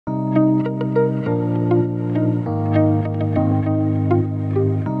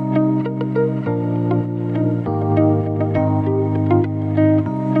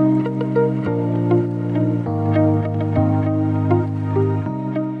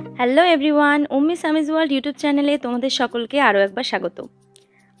Hello everyone, 𝚤𝚒𝚒𝚗 world YouTube চ্যানেলে তোমাদের সকলকে আরও একবার স্বাগত।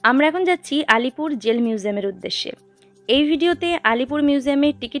 আমরা এখন যাচ্ছি আলিপুর জেল মিউজিয়ামের উদ্দেশ্যে। এই ভিডিওতে আলিপুর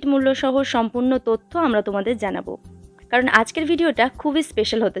মিউজিয়ামের টিকিট মূল্য সহ সম্পূর্ণ তথ্য আমরা তোমাদের জানাবো, কারণ আজকের ভিডিওটা খুবই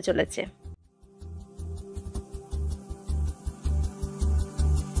স্পেশাল হতে চলেছে।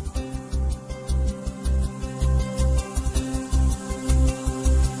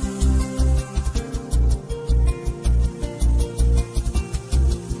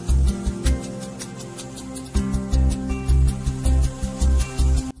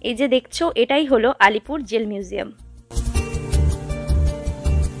 এই যে দেখছো, এটাই হলো আলিপুর জেল মিউজিয়াম।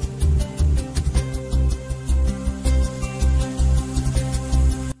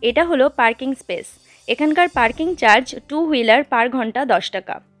 এটা হলো পার্কিং স্পেস। এখানকার পার্কিং চার্জ 2 হুইলার পার ঘন্টা 10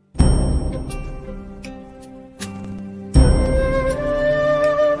 টাকা।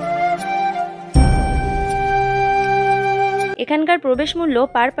 এখানকার প্রবেশ মূল্য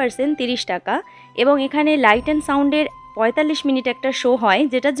পার পার্সন 30 টাকা এবং এখানে লাইট অ্যান্ড সাউন্ডের 45 মিনিট একটা শো হয়,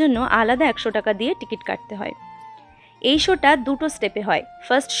 যেটার জন্য আলাদা 100 টাকা দিয়ে টিকিট কাটতে হয়। এই শোটা দুটো স্টেপে হয়।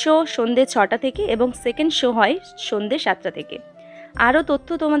 ফার্স্ট শো সন্ধ্যে 6টা থেকে এবং সেকেন্ড শো হয় সন্ধ্যে 7টা থেকে। আরও তথ্য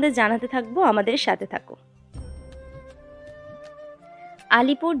তোমাদের জানাতে থাকবো, আমাদের সাথে থাকো।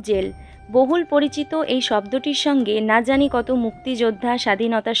 আলিপুর জেল বহুল পরিচিত এই শব্দটির সঙ্গে না জানি কত মুক্তিযোদ্ধা,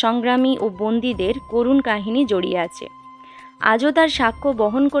 স্বাধীনতা সংগ্রামী ও বন্দীদের করুণ কাহিনী জড়িয়ে আছে। আজও তার সাক্ষ্য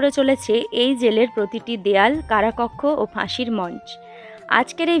বহন করে চলেছে এই জেলের প্রতিটি দেয়াল, কারাকক্ষ ও ফাঁসির মঞ্চ।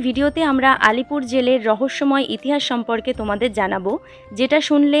 আজকের এই ভিডিওতে আমরা আলিপুর জেলের রহস্যময় ইতিহাস সম্পর্কে তোমাদের জানাবো, যেটা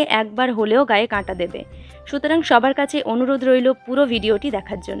শুনলে একবার হলেও গায়ে কাঁটা দেবে। সুতরাং সবার কাছে অনুরোধ রইল পুরো ভিডিওটি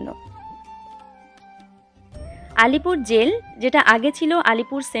দেখার জন্য। আলিপুর জেল, যেটা আগে ছিল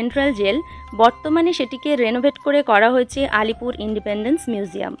আলিপুর সেন্ট্রাল জেল, বর্তমানে সেটিকে রেনোভেট করে করা হয়েছে আলিপুর ইন্ডিপেন্ডেন্স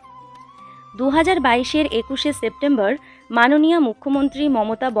মিউজিয়াম। 2022-এর 21শে সেপ্টেম্বর মাননীয় মুখ্যমন্ত্রী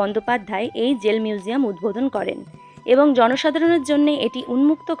মমতা বন্দ্যোপাধ্যায় এই জেল মিউজিয়াম উদ্বোধন করেন এবং জনসাধারণের জন্য এটি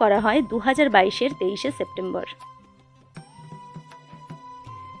উন্মুক্ত করা হয় 2022-এর 23শে সেপ্টেম্বর।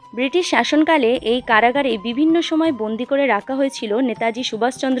 ব্রিটিশ শাসনকালে এই কারাগারে বিভিন্ন সময় বন্দী করে রাখা হয়েছিল নেতাজি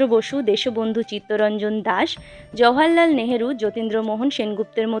সুভাষচন্দ্র বসু, দেশবন্ধু চিত্তরঞ্জন দাস, জওহরলাল নেহেরু, যতীন্দ্রমোহন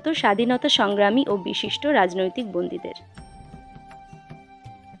সেনগুপ্তের মতো স্বাধীনতা সংগ্রামী ও বিশিষ্ট রাজনৈতিক বন্দীদের।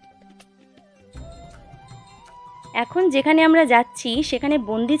 এখন যেখানে আমরা যাচ্ছি সেখানে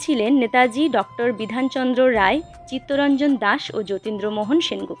বন্দী ছিলেন নেতাজি, ডক্টর বিধানচন্দ্র রায়, চিত্তরঞ্জন দাস ও যতীন্দ্রমোহন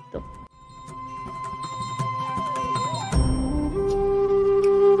সেনগুপ্ত।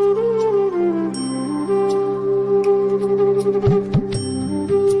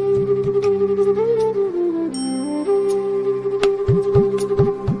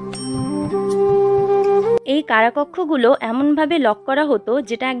 এই কারাকক্ষগুলো এমনভাবে লক করা হতো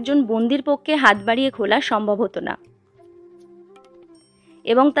যেটা একজন বন্দীর পক্ষে হাত বাড়িয়ে খোলা সম্ভব হতো না,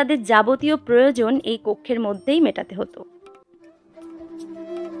 এবং তাদের যাবতীয় প্রয়োজন এই কক্ষের মধ্যেই মেটাতে হতো।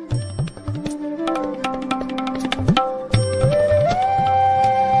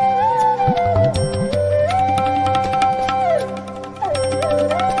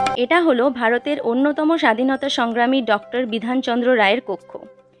 এটা হলো ভারতের অন্যতম স্বাধীনতা সংগ্রামী ডক্টর বিধানচন্দ্র রায়ের কক্ষ।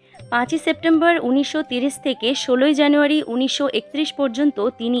 5ই সেপ্টেম্বর 1930 থেকে 16ই জানুয়ারি 1931 পর্যন্ত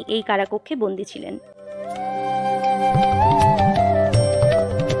তিনি এই কারাকক্ষে বন্দী ছিলেন।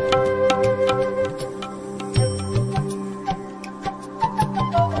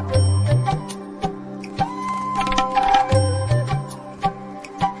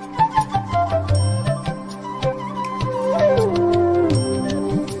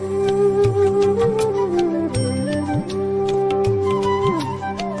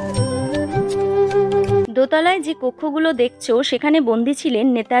 দোতলায় যে কক্ষগুলো দেখছো সেখানে বন্দী ছিলেন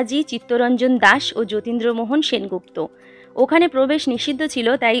নেতাজি, চিত্তরঞ্জন দাস ও যতীন্দ্রমোহন সেনগুপ্ত। ওখানে প্রবেশ নিষিদ্ধ ছিল,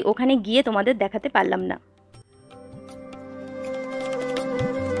 তাই ওখানে গিয়ে তোমাদের দেখাতে পারলাম না।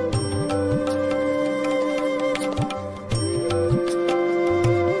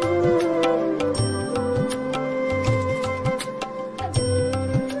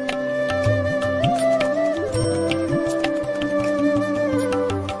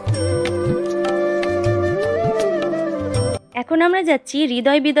 এখন আমরা যাচ্ছি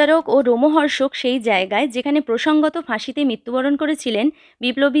হৃদয় বিদারক ও রোমহর্ষক সেই জায়গায় যেখানে প্রসঙ্গত ফাঁসিতে মৃত্যুবরণ করেছিলেন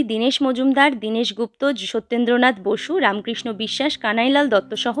বিপ্লবী দীনেশ মজুমদার, দীনেশ গুপ্ত, সত্যেন্দ্রনাথ বসু, রামকৃষ্ণ বিশ্বাস, কানাইলাল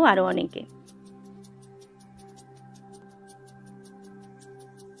দত্ত সহ আরও অনেকে।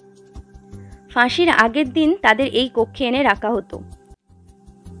 ফাঁসির আগের দিন তাদের এই কক্ষে এনে রাখা হতো।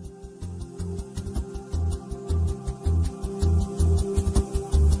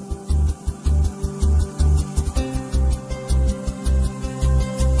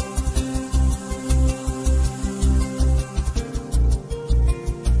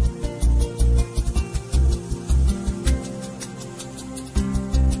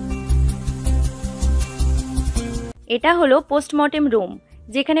 এটা হলো পোস্টমর্টেম রুম,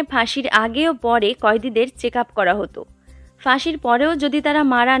 যেখানে ফাঁসির আগে ও পরে কয়েদিদের চেক আপ করা হতো। ফাঁসির পরেও যদি তারা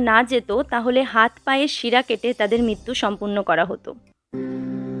মারা না যেত তাহলে হাত পায়ের শিরা কেটে তাদের মৃত্যু সম্পূর্ণ করা হতো।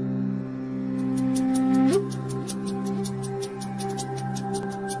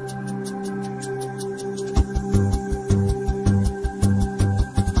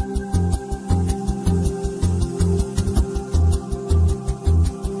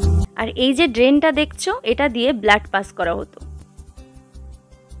 আর এই যে ড্রেনটা দেখছো, এটা দিয়ে ব্লাড পাস করা হতো।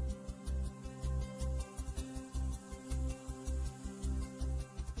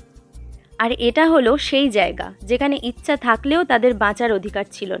 আর এটা হলো সেই জায়গা যেখানে ইচ্ছা থাকলেও তাদের বাঁচার অধিকার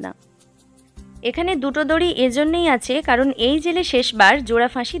ছিল না। এখানে দুটো দড়ি এজন্যই আছে কারণ এই জেলে শেষবার জোড়া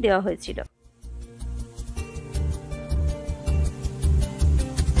ফাঁসি দেওয়া হয়েছিল।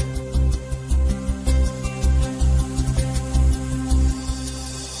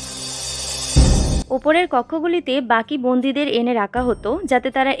 ওপরের কক্ষগুলিতে বাকি বন্দীদের এনে রাখা হতো যাতে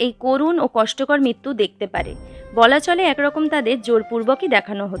তারা এই করুণ ও কষ্টকর মৃত্যু দেখতে পারে। বলা চলে একরকম তাদের জোরপূর্বকই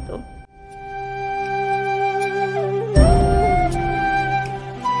দেখানো হতো।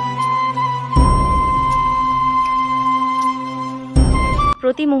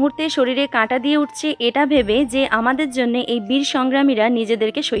 প্রতি মুহূর্তে শরীরে কাঁটা দিয়ে উঠছে এটা ভেবে যে আমাদের জন্য এই বীর সংগ্রামীরা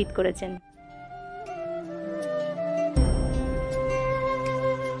নিজেদেরকে শহীদ করেছেন।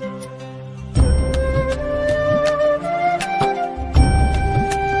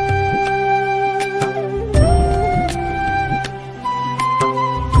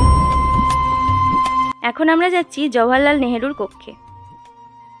 এখন আমরা যাচ্ছি জওহরলাল নেহেরুর কক্ষে,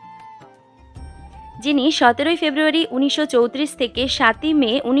 যিনি 17 ফেব্রুয়ারি 1934 থেকে 7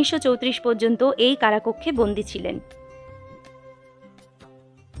 মে 1934 পর্যন্ত এই কারাকক্ষে বন্দী ছিলেন।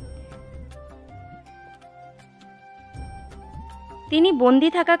 তিনি বন্দী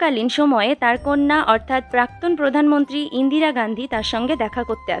থাকাকালীন সময়ে তার কন্যা অর্থাৎ প্রাক্তন প্রধানমন্ত্রী ইন্দিরা গান্ধী তার সঙ্গে দেখা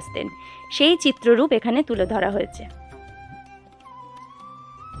করতে আসতেন। সেই চিত্ররূপ এখানে তুলে ধরা হয়েছে।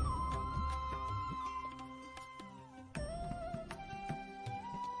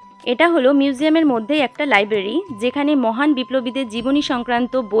 এটা হলো মিউজিয়ামের মধ্যেই একটা লাইব্রেরি, যেখানে মহান বিপ্লবীদের জীবনী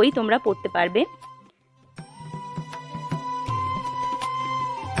সংক্রান্ত বই তোমরা পড়তে পারবে।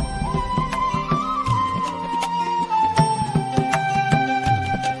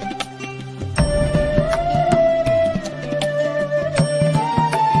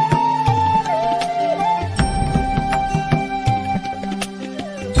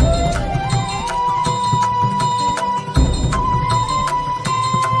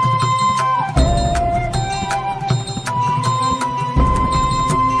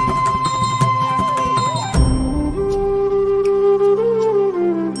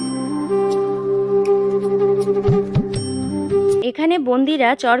 এখানে বন্দীরা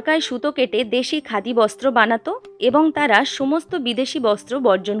চরকায় সুতো কেটে দেশি খাদি বস্ত্র বানাতো এবং তারা সমস্ত বিদেশি বস্ত্র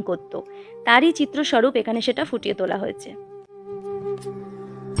বর্জন করত। তারই চিত্রস্বরূপ এখানে সেটা ফুটিয়ে তোলা হয়েছে।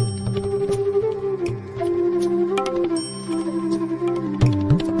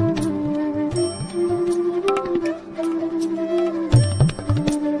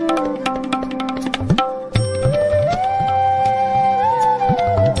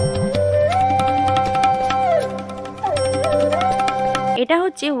 এটা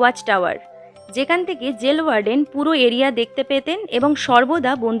হচ্ছে ওয়াচ টাওয়ার, যেখান থেকে জেল ওয়ার্ডেন পুরো এরিয়া দেখতে পেতেন এবং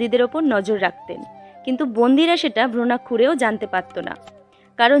সর্বদা বন্দীদের ওপর নজর রাখতেন। কিন্তু বন্দীরা সেটা ভ্রূণাক্ষুরেও জানতে পারত না,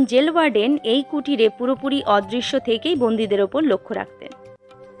 কারণ জেল ওয়ার্ডেন এই কুটিরে পুরোপুরি অদৃশ্য থেকেই বন্দীদের ওপর লক্ষ্য রাখতেন।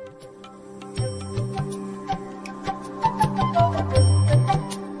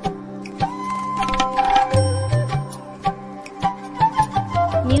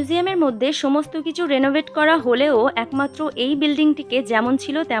 মিউজিয়ামের মধ্যে সমস্ত কিছু রেনোভেট করা হলেও একমাত্র এই বিল্ডিংটিকে যেমন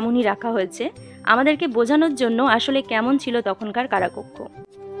ছিল তেমনই রাখা হয়েছে, আমাদেরকে বোঝানোর জন্য আসলে কেমন ছিল তখনকার কারাকক্ষ।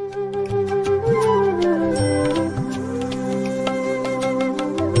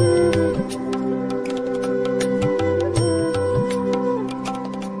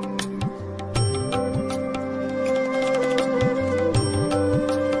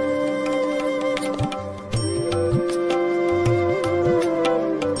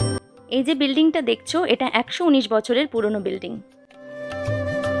 এই যে বিল্ডিংটা দেখছো, এটা 119 বছরের পুরনো বিল্ডিং।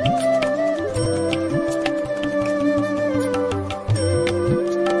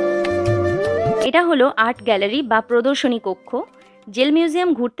 এটা হলো আর্ট গ্যালারি বা প্রদর্শনী কক্ষ। জেল মিউজিয়াম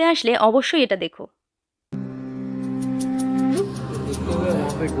ঘুরতে আসলে অবশ্যই এটা দেখো।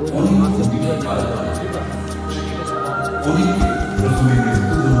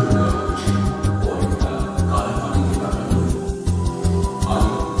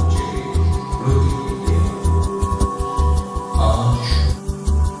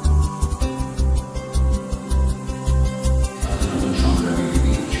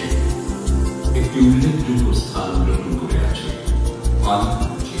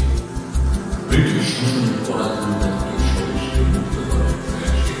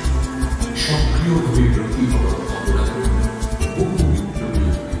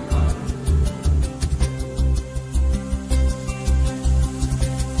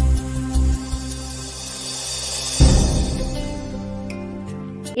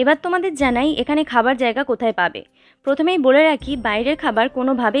 এবার তোমাদের জানাই এখানে খাবার জায়গা কোথায় পাবে। প্রথমেই বলে রাখি বাইরের খাবার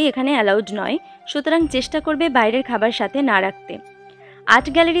কোনোভাবেই এখানে অ্যালাউড নয়, সুতরাং চেষ্টা করবে বাইরের খাবার সাথে না রাখতে। আর্ট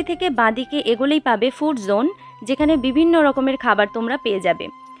গ্যালারি থেকে বাঁদিকে এগোলেই পাবে ফুড জোন, যেখানে বিভিন্ন রকমের খাবার তোমরা পেয়ে যাবে।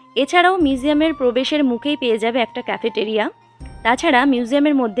 এছাড়াও মিউজিয়ামের প্রবেশের মুখেই পেয়ে যাবে একটা ক্যাফেটেরিয়া। তাছাড়া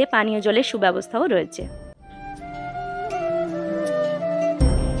মিউজিয়ামের মধ্যে পানীয় জলের সুব্যবস্থাও রয়েছে।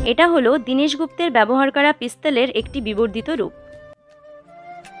 এটা হলো দীনেশ গুপ্তের ব্যবহার করা পিস্তলের একটি বিবর্ধিত রূপ।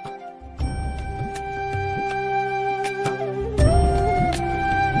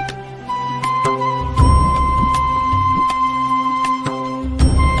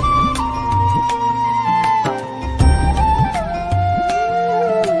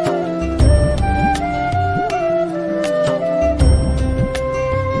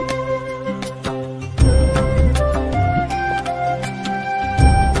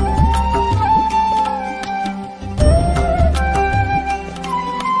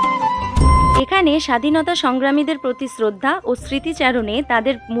 এখানে স্বাধীনতা সংগ্রামীদের প্রতি শ্রদ্ধা ও স্মৃতিচারণে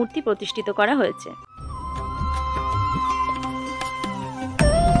তাদের মূর্তি প্রতিষ্ঠিত করা হয়েছে।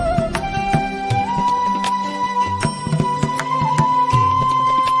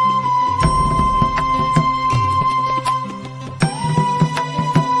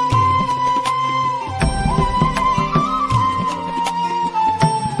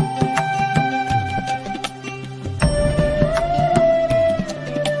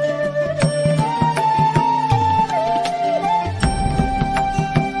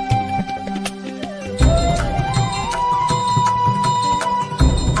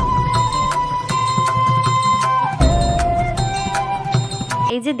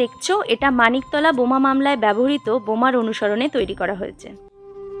 এই যে দেখছো, এটা মানিকতলা বোমা মামলায় ব্যবহৃত বোমার অনুসরণে তৈরি করা হয়েছে।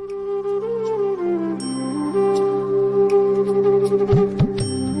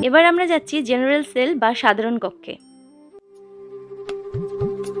 এবার আমরা যাচ্ছি জেনারেল সেল বা সাধারণ কক্ষে।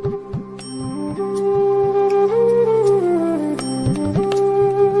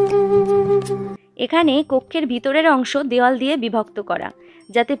 এখানে কক্ষের ভিতরের অংশ দেওয়াল দিয়ে বিভক্ত করা,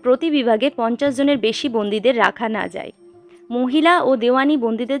 যাতে প্রতি বিভাগে 50 জনের বেশি বন্দীদের রাখা না যায়। মহিলা ও দেওয়ানি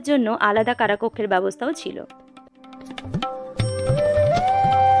বন্দীদের জন্য আলাদা কারাকক্ষের ব্যবস্থাও ছিল।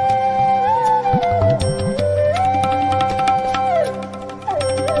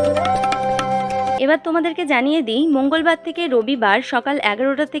 এবার তোমাদেরকে জানিয়ে দিই, মঙ্গলবার থেকে রবিবার সকাল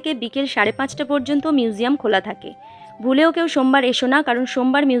 11টা থেকে বিকেল 5:30 পর্যন্ত মিউজিয়াম খোলা থাকে। ভুলেও কেউ সোমবার এসো না, কারণ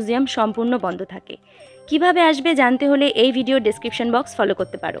সোমবার মিউজিয়াম সম্পূর্ণ বন্ধ থাকে। কিভাবে আসবে জানতে হলে এই ভিডিও ডেসক্রিপশন বক্স ফলো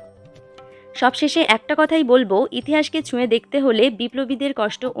করতে পারো। সবশেষে একটা কথাই বলবো, ইতিহাসকে ছুঁয়ে দেখতে হলে, বিপ্লবীদের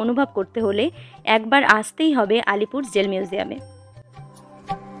কষ্ট অনুভব করতে হলে একবার আসতেই হবে আলিপুর জেল মিউজিয়ামে।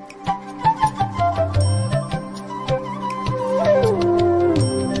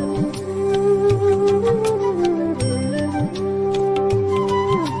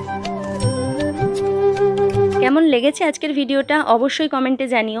 কেমন লেগেছে আজকের ভিডিওটা অবশ্যই কমেন্টে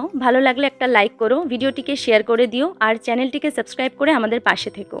জানিও। ভালো লাগলে একটা লাইক করো, ভিডিওটিকে শেয়ার করে দিও, আর চ্যানেলটিকে সাবস্ক্রাইব করে আমাদের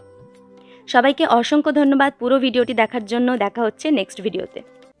পাশে থেকো। সবাইকে অসংখ্য ধন্যবাদ পুরো ভিডিওটি দেখার জন্য। দেখা হচ্ছে নেক্সট ভিডিওতে।